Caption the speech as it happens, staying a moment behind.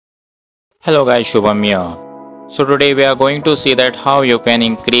Hello guys, Shubham here. So today we are going to see that how you can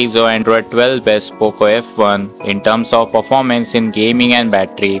increase your Android 12 based Poco F1 in terms of performance in gaming and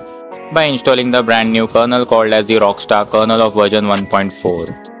battery by installing the brand new kernel called as the Rockstar Kernel of version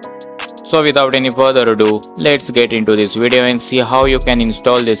 1.4. So without any further ado, let's get into this video and see how you can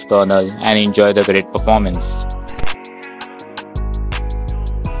install this kernel and enjoy the great performance.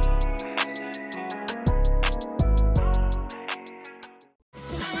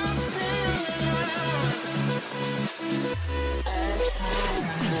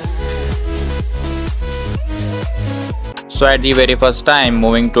 So at the very first time,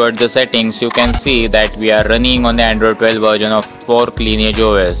 moving towards the settings, you can see that we are running on the Android 12 version of 4 Lineage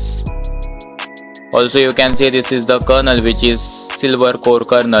OS. Also you can see this is the kernel, which is Silver Core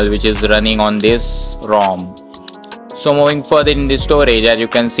kernel, which is running on this ROM. So moving further in the storage, as you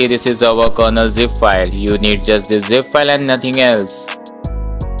can see, this is our kernel zip file. You need just this zip file and nothing else.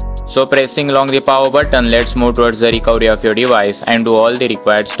 So pressing along the power button, let's move towards the recovery of your device and do all the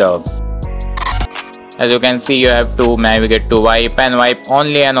required stuff. As you can see, you have to navigate to wipe and wipe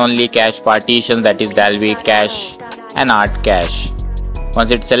only and only cache partitions, that is Dalvik cache and art cache.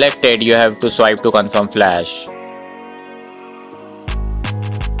 Once it's selected, you have to swipe to confirm flash.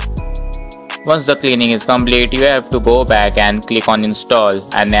 Once the cleaning is complete, you have to go back and click on install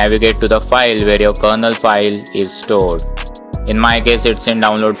and navigate to the file where your kernel file is stored. In my case, it's in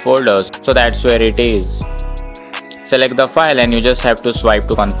download folders, so that's where it is. Select the file and you just have to swipe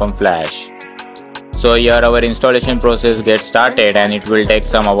to confirm flash. So here our installation process gets started and it will take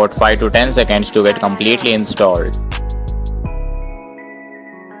some about 5 to 10 seconds to get completely installed.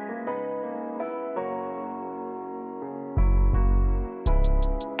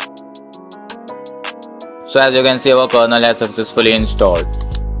 So as you can see, our kernel has successfully installed.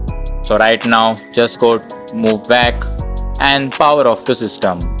 So right now just move back and power off the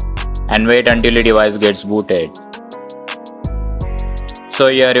system and wait until the device gets booted. So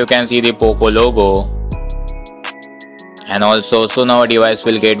here you can see the Poco logo, and also soon our device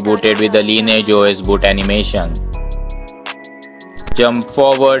will get booted with the Lineage OS boot animation. Jump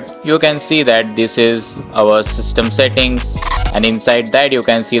forward, you can see that this is our system settings, and inside that you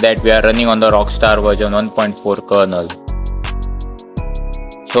can see that we are running on the Rockstar version 1.4 kernel.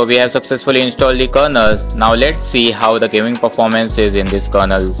 So we have successfully installed the kernel. Now let's see how the gaming performance is in this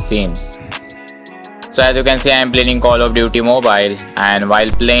kernel seems. So as you can see, I am playing Call of Duty Mobile, and while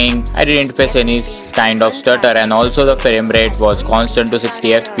playing I didn't face any kind of stutter, and also the frame rate was constant to 60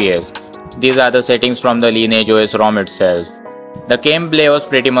 FPS. These are the settings from the Lineage OS ROM itself. The gameplay was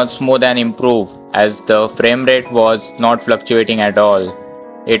pretty much smooth and improved, as the frame rate was not fluctuating at all.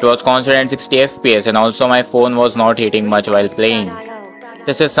 It was constant at 60 FPS, and also my phone was not hitting much while playing.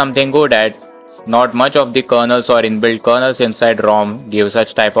 This is something good, at not much of the kernels or inbuilt kernels inside ROM give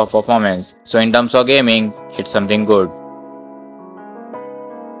such type of performance. So in terms of gaming, it's something good.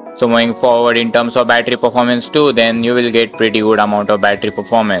 So moving forward in terms of battery performance too, then you will get pretty good amount of battery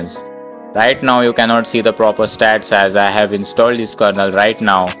performance. Right now you cannot see the proper stats as I have installed this kernel right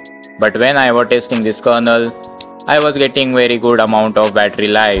now. But when I was testing this kernel, I was getting very good amount of battery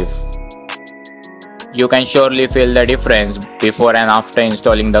life. You can surely feel the difference before and after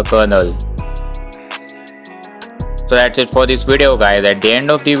installing the kernel. So that's it for this video guys. At the end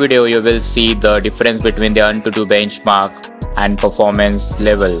of the video you will see the difference between the AnTuTu benchmark and performance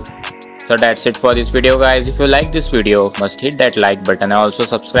level. So that's it for this video guys. If you like this video, must hit that like button and also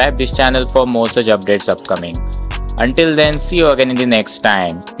subscribe this channel for more such updates upcoming. Until then, see you again in the next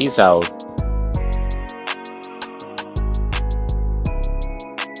time. Peace out.